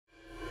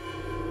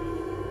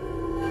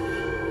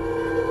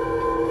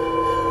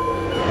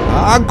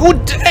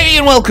Good day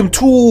and welcome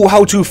to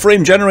How to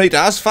Frame Generator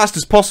as fast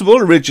as possible.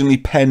 Originally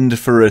penned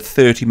for a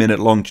 30-minute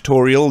long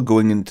tutorial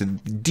going into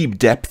deep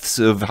depths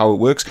of how it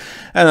works,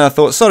 and I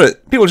thought, sod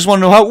it, people just want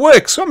to know how it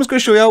works, so I'm just going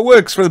to show you how it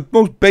works for the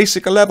most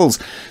basic of levels.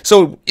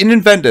 So in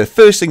Inventor,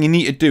 first thing you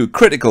need to do,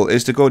 critical,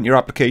 is to go into your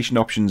application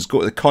options, go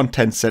to the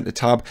Content Center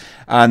tab,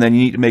 and then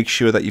you need to make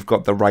sure that you've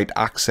got the right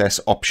access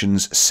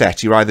options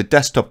set. You're either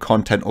desktop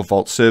content or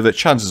Vault Server.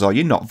 Chances are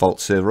you're not Vault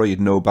Server or you'd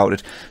know about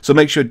it, so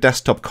make sure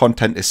desktop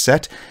content is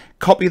set.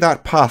 Copy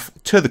that path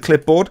to the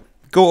clipboard,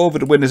 go over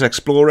to Windows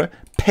Explorer,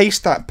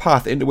 paste that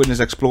path into Windows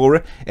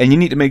Explorer, and you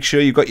need to make sure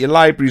you've got your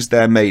libraries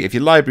there, mate. If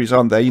your libraries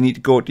aren't there, you need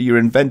to go to your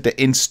Inventor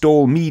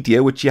Install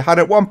Media, which you had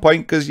at one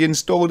point because you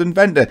installed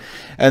Inventor,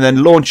 and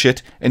then launch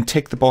it and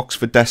tick the box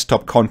for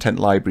desktop content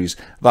libraries.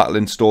 That'll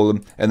install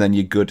them, and then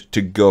you're good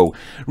to go.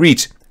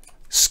 Read.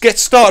 Get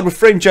started with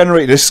Frame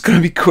Generator. This is going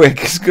to be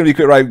quick. It's going to be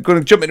quick. Right, we're going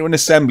to jump into an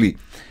assembly.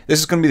 This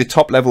is going to be the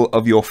top level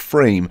of your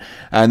frame,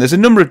 and there's a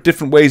number of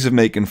different ways of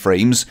making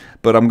frames,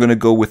 but I'm going to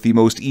go with the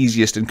most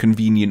easiest and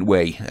convenient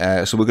way.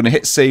 So we're going to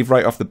hit save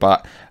right off the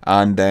bat,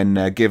 and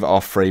then give our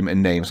frame a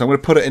name. So I'm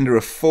going to put it into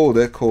a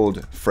folder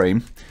called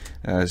frame.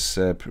 As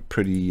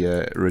pretty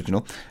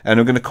original, and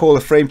I'm going to call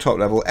the frame top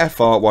level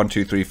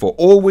FR1234.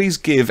 Always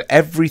give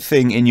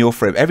everything in your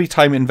frame, every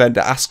time Inventor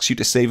asks you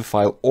to save a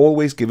file,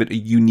 always give it a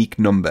unique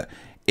number.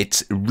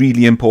 It's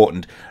really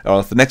important, or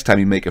else the next time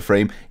you make a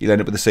frame, you'll end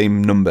up with the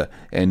same number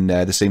in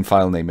the same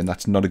file name, and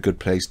that's not a good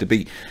place to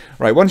be.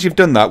 Right, once you've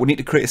done that, we need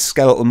to create a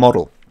skeletal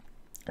model.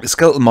 The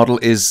skeletal model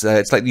is,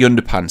 it's like the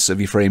underpants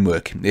of your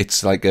framework.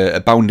 It's like a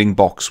bounding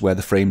box where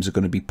the frames are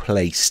going to be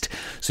placed.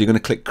 So you're going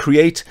to click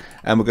create,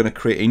 and we're going to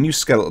create a new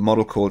skeletal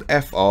model called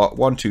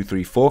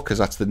FR1234, because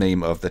that's the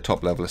name of the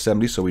top level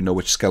assembly, so we know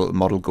which skeletal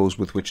model goes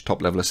with which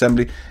top level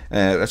assembly.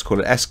 Let's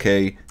call it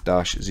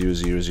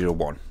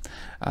SK-0001.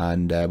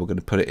 And we're going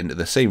to put it into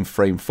the same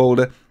frame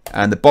folder,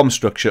 and the bomb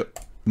structure,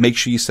 make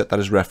sure you set that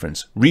as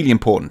reference. Really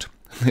important.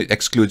 It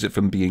excludes it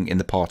from being in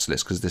the parts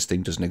list because this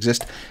thing doesn't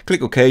exist.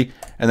 Click OK,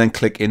 and then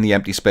click in the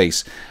empty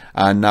space,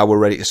 and now we're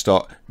ready to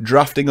start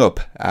drafting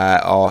up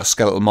our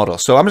skeletal model.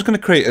 So I'm just going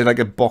to create like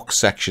a box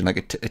section, like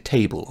a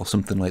table or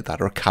something like that,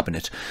 or a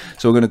cabinet.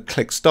 So we're going to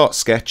click start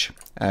sketch,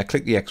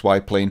 click the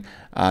XY plane,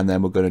 and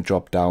then we're going to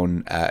drop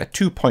down a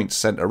 2-point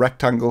center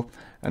rectangle,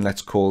 and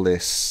let's call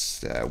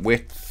this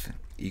width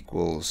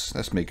equals,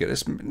 let's make it,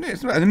 it's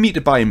a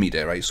meter by a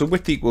meter, right? So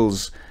width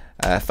equals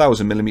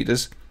 1000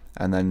 millimeters,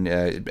 and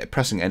then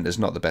pressing enter is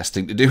not the best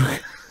thing to do.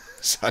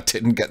 So I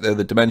didn't get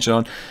the dimension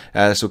on,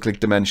 so click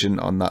dimension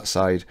on that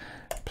side,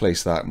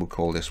 place that, and we'll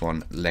call this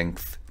one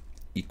length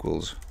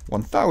equals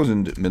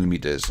 1000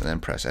 millimeters, and then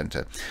press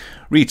enter.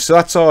 Read. So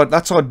that's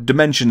our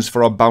dimensions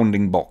for our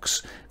bounding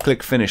box.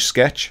 Click finish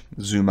sketch,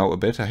 zoom out a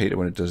bit, I hate it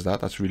when it does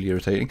that, that's really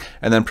irritating,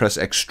 and then press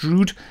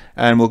extrude,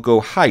 and we'll go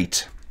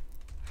height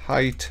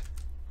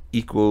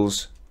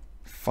equals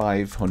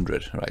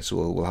 500. Right, so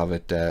we'll have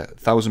it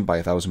 1000 by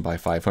 1000 by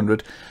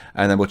 500,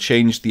 and then we'll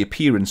change the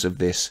appearance of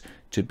this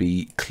to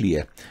be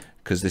clear,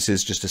 because this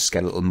is just a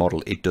skeletal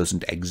model, it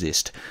doesn't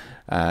exist.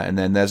 And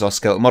then there's our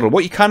skeletal model.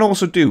 What you can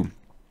also do,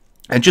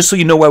 and just so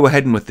you know where we're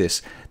heading with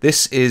this,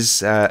 this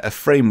is a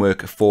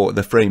framework for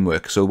the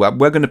framework. So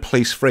we're going to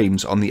place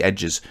frames on the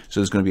edges. So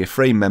there's going to be a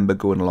frame member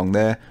going along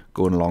there,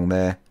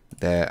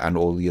 there, and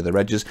all the other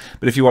edges.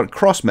 But if you want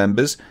cross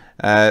members,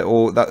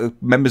 or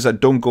members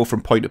that don't go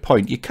from point to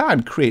point, you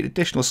can create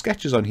additional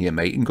sketches on here,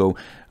 mate, and go,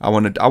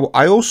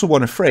 I also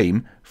want a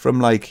frame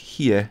from like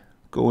here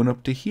going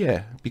up to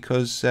here,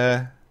 because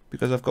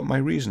I've got my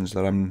reasons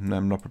that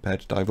I'm not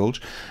prepared to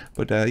divulge.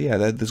 But yeah,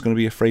 there's going to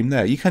be a frame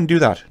there. You can do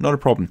that, not a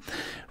problem.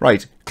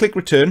 Right, click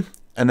return,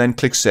 and then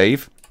click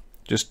save.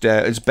 Just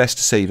it's best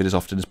to save it as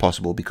often as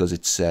possible because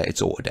it's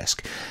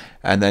Autodesk.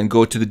 And then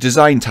go to the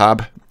design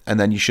tab, and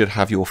then you should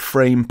have your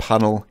frame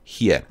panel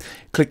here.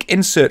 Click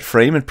insert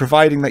frame, and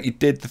providing that you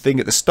did the thing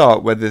at the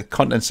start where the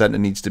content center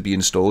needs to be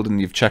installed and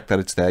you've checked that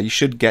it's there, you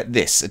should get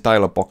this, a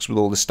dialog box with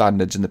all the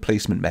standards and the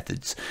placement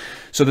methods.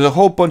 So there's a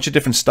whole bunch of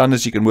different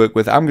standards you can work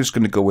with. I'm just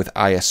going to go with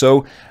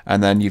ISO,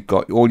 and then you've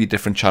got all your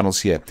different channels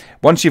here.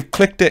 Once you've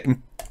clicked it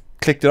and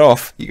clicked it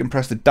off, you can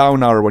press the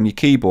down arrow on your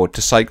keyboard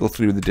to cycle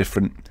through the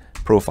different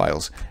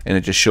profiles, and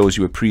it just shows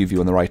you a preview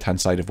on the right hand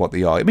side of what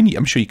they are. I mean,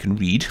 I'm sure you can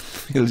read.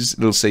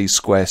 It'll say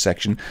square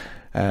section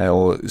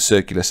or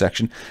circular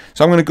section.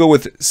 So I'm going to go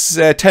with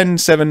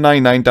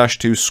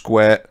 10799-2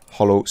 square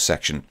hollow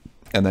section,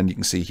 and then you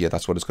can see here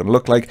that's what it's going to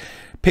look like.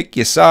 Pick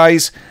your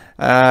size,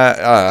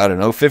 I don't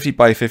know, 50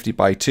 by 50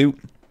 by 2.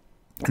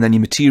 And then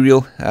your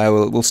material,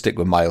 we'll stick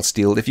with mild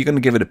steel. If you're going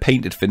to give it a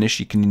painted finish,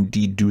 you can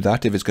indeed do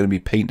that. If it's going to be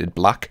painted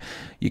black,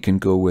 you can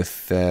go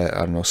with, I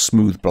don't know,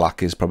 smooth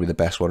black is probably the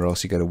best one, or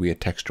else you get a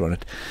weird texture on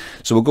it.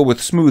 So we'll go with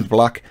smooth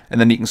black,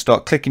 and then you can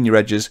start clicking your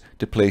edges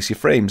to place your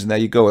frames. And there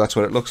you go, that's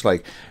what it looks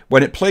like.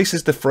 When it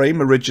places the frame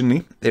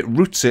originally, it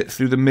routes it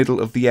through the middle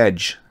of the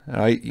edge. All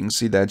right, you can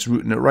see there, it's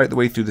routing it right the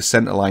way through the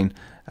center line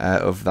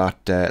of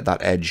that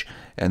edge,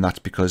 and that's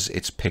because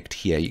it's picked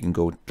here. You can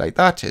go like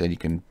that, and then you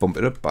can bump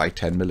it up by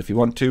 10 mil if you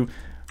want to,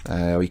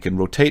 You can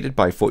rotate it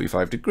by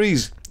 45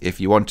 degrees if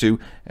you want to,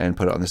 and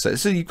put it on the side.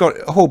 So you've got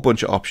a whole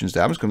bunch of options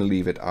there. I'm just going to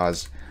leave it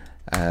as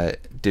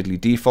diddly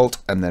default,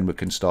 and then we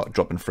can start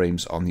dropping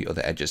frames on the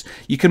other edges.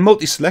 You can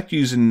multi-select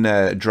using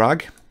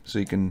drag, so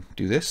you can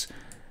do this.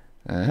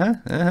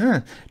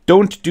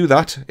 Don't do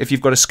that if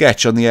you've got a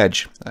sketch on the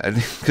edge,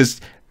 because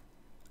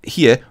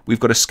here we've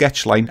got a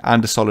sketch line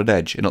and a solid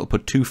edge, and it'll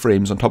put 2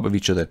 frames on top of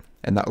each other,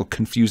 and that'll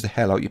confuse the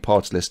hell out your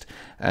parts list,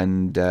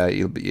 and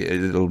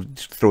it'll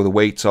throw the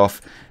weights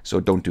off. So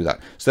don't do that.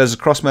 So there's a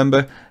cross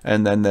member,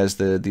 and then there's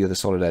the other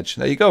solid edge.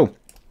 There you go.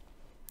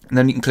 And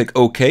then you can click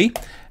OK,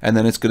 and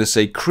then it's going to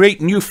say create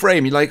new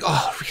frame. You're like,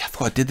 oh, I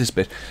thought I did this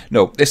bit.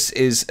 No, this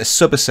is a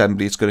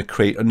sub-assembly it's going to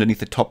create underneath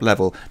the top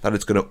level that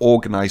it's going to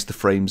organize the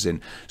frames in.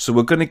 So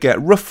we're going to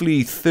get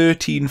roughly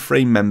 13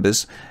 frame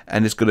members,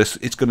 and it's going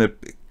to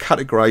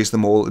categorize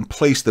them all and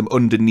place them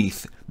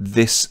underneath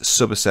this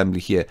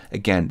sub-assembly here.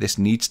 Again, this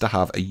needs to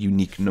have a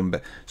unique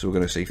number. So we're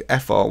going to say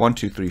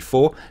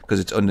FR1234 because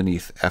it's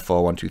underneath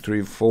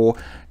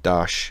FR1234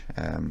 dash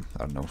I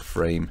don't know,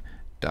 frame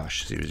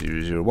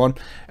 -0001,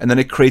 and then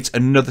it creates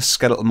another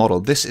skeletal model.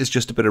 This is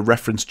just a bit of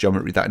reference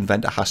geometry that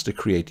Inventor has to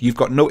create. You've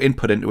got no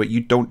input into it. You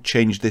don't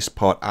change this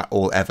part at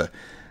all ever,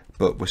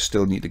 but we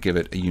still need to give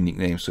it a unique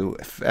name. So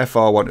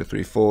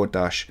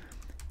FR1234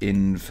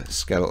 inv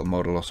skeletal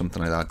model or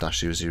something like that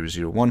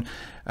 -0001,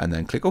 and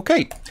then click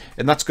OK,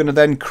 and that's going to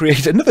then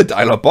create another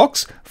dialog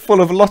box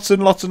full of lots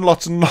and lots and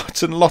lots and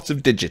lots and lots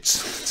of digits.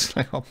 It's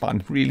like, oh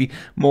man, really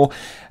more?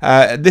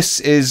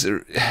 This is,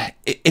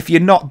 if you're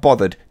not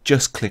bothered,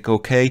 just click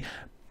OK,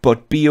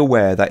 but be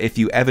aware that if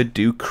you ever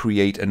do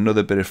create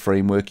another bit of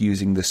framework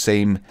using the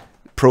same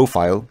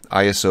profile,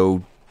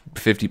 ISO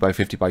 50 by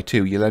 50 by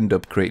 2, you'll end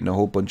up creating a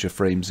whole bunch of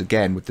frames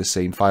again with the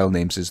same file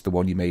names as the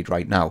one you made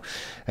right now,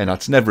 and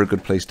that's never a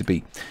good place to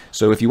be.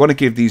 So if you want to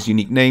give these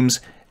unique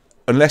names,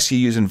 unless you're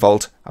using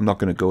Vault, I'm not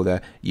going to go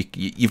there.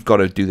 You've got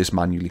to do this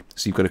manually.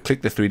 So you've got to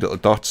click the 3 little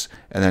dots,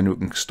 and then we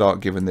can start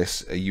giving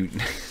this a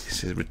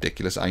this is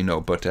ridiculous, I know,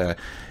 but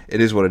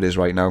it is what it is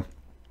right now.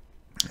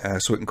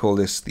 So we can call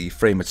this the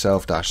frame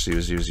itself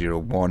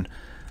 -0001,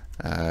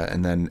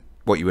 and then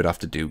what you would have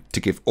to do to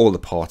give all the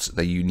parts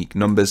their unique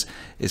numbers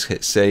is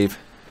hit save,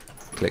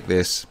 click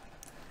this.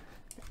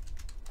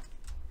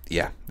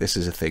 Yeah, this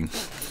is a thing.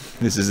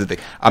 This is a thing.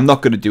 I'm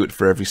not going to do it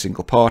for every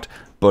single part,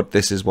 but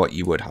this is what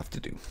you would have to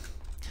do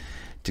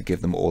to give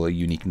them all a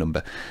unique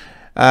number.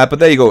 But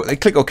there you go.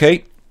 Click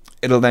OK.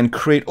 It'll then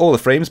create all the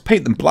frames,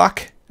 paint them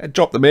black,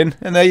 drop them in,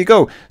 and there you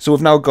go. So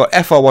we've now got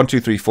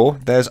FR1234.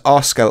 There's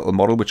our skeletal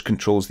model, which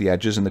controls the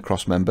edges and the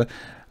cross member.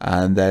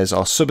 And there's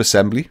our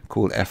sub-assembly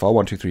called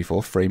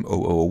FR1234 frame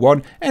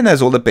 0001, and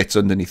there's all the bits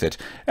underneath it.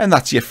 And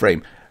that's your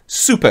frame.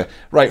 Super.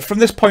 Right, from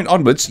this point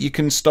onwards, you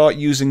can start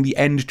using the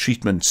end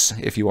treatments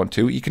if you want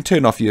to. You can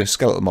turn off your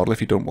skeletal model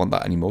if you don't want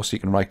that anymore, so you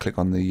can right-click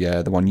on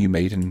the one you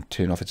made and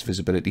turn off its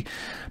visibility.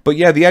 But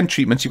yeah, the end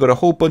treatments, you've got a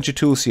whole bunch of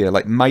tools here,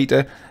 like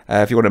miter.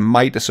 If you want to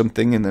miter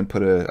something and then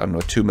put a, I don't know,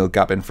 a 2mm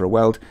gap in for a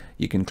weld,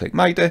 you can click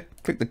miter,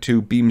 click the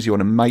 2 beams you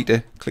want to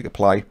miter, click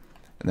apply,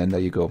 and then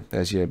there you go.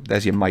 There's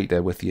your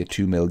miter with your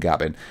 2mm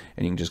gap in,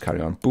 and you can just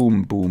carry on.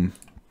 Boom, boom,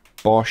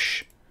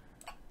 bosh,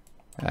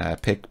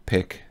 pick,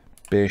 pick,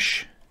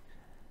 bish,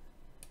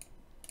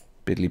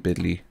 biddly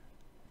biddly,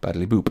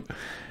 badly boop.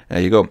 There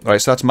you go. All right,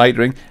 so that's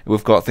mitering.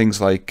 We've got things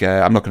like,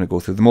 I'm not going to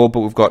go through them all, but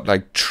we've got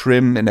like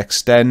trim and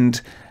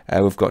extend.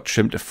 We've got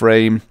trim to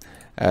frame.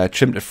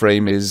 Trim to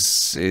frame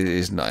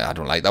is not, I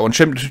don't like that one.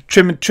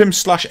 Trim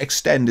slash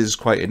extend is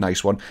quite a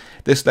nice one.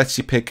 This lets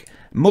you pick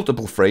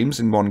multiple frames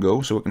in one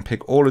go, so we can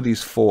pick all of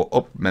these 4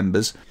 up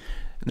members,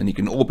 and then you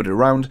can orbit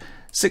around,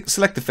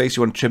 select the face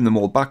you want to trim them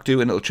all back to,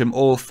 and it'll trim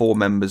all 4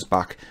 members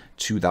back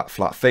to that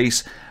flat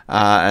face.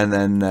 And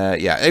then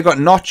yeah, they've got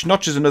notch.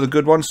 Notch is another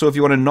good one. So if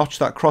you want to notch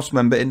that cross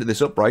member into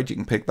this upright, you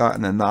can pick that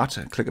and then that,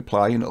 and click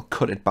apply, and it'll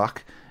cut it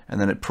back, and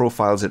then it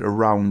profiles it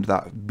around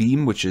that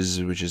beam, which is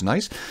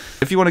nice.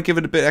 If you want to give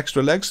it a bit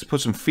extra legs,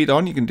 put some feet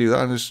on, you can do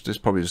that. And this is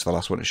probably just the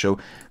last one to show.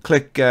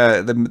 Click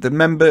the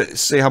member,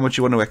 say how much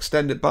you want to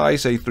extend it by,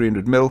 say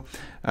 300mm,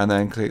 and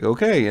then click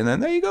OK, and then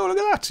there you go. Look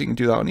at that. So you can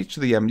do that on each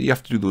of the you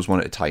have to do those one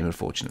at a time,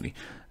 unfortunately.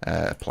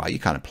 Apply. You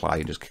can't apply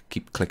and just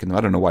keep clicking them.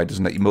 I don't know why it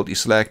doesn't let you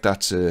multi-select.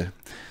 That's a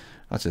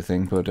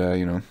thing, but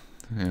you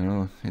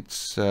know,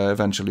 it's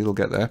eventually it'll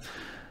get there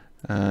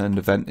and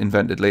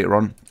invented later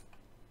on.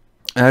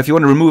 If you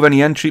want to remove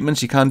any end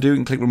treatments, you can do. You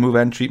can click remove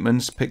end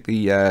treatments, pick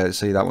the,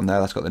 say that one there,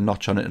 that's got the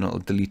notch on it, and it'll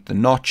delete the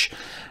notch.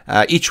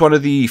 Each one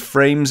of the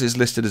frames is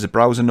listed as a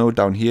browser node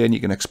down here, and you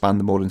can expand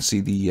them all and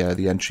see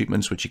the end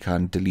treatments, which you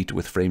can delete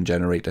with frame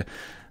generator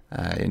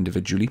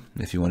individually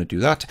if you want to do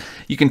that.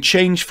 You can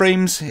change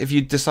frames if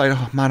you decide,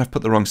 oh man, I've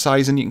put the wrong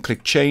size in. You can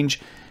click change.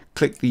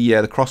 Click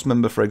the cross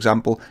member, for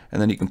example,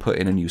 and then you can put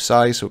in a new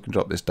size. So we can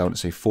drop this down to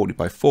say 40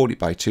 by 40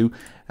 by 2,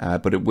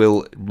 but it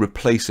will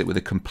replace it with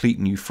a complete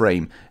new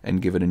frame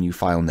and give it a new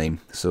file name.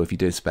 So if you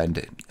did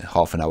spend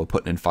half an hour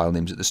putting in file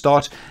names at the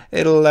start,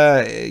 it'll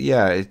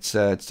yeah, it's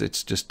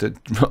just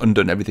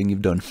undone everything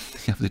you've done.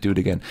 You have to do it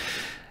again.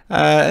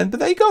 But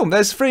there you go.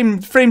 There's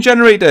frame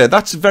generator.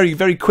 That's very,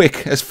 very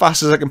quick, as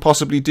fast as I can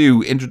possibly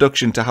do.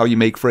 Introduction to how you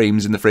make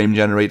frames in the frame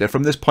generator.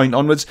 From this point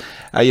onwards,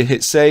 you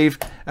hit save,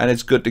 and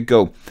it's good to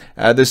go.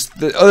 There's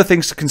the other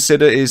things to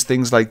consider is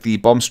things like the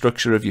BOM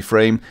structure of your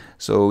frame.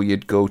 So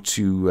you'd go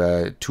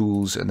to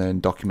tools and then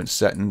document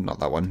setting, not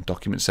that one,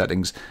 document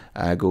settings.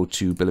 Go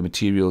to bill of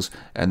materials,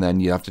 and then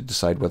you have to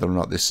decide whether or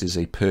not this is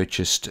a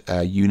purchased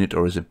unit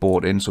or is it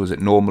bought in. So is it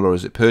normal or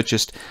is it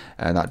purchased?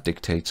 And that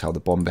dictates how the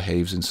BOM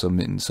behaves in some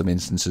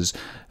instances.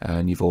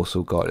 And you've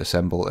also got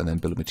assemble and then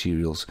bill of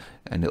materials,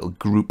 and it'll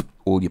group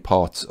all your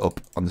parts up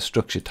on the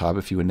structure tab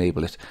if you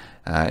enable it,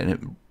 and it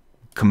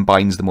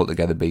combines them all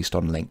together based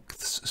on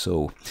lengths.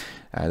 So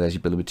there's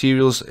your bill of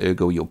materials,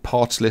 ergo your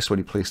parts list when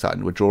you place that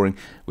into a drawing,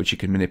 which you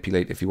can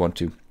manipulate if you want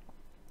to.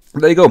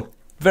 There you go.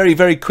 Very,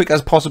 very quick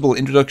as possible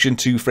introduction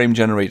to frame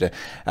generator.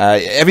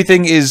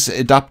 Everything is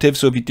adaptive,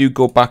 so if you do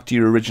go back to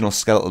your original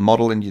skeletal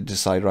model and you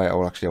decide, right,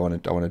 oh, actually I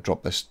want to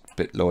drop this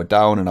bit lower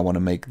down, and I want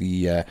to make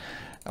the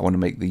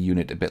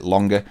unit a bit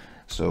longer,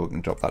 so we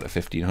can drop that to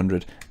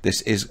 1500.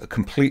 This is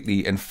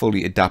completely and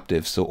fully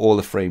adaptive, so all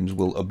the frames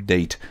will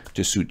update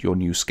to suit your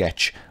new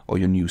sketch or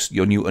your new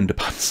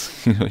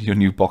underpants, your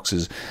new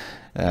boxes.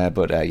 Yeah,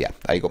 there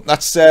you go.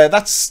 That's a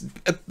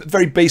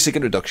very basic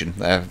introduction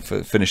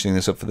for finishing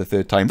this up for the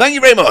third time. Thank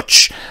you very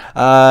much.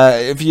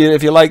 If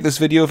you like this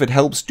video, if it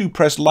helps, do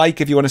press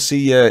like. If you want to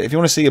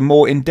see a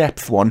more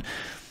in-depth one,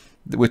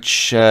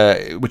 which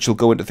will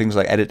go into things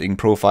like editing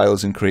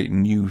profiles and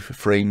creating new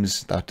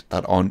frames that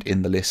aren't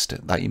in the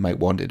list that you might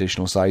want,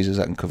 additional sizes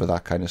that can cover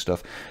that kind of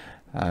stuff.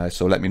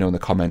 So let me know in the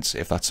comments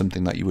if that's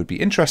something that you would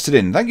be interested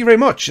in. Thank you very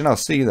much, and I'll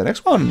see you in the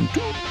next one.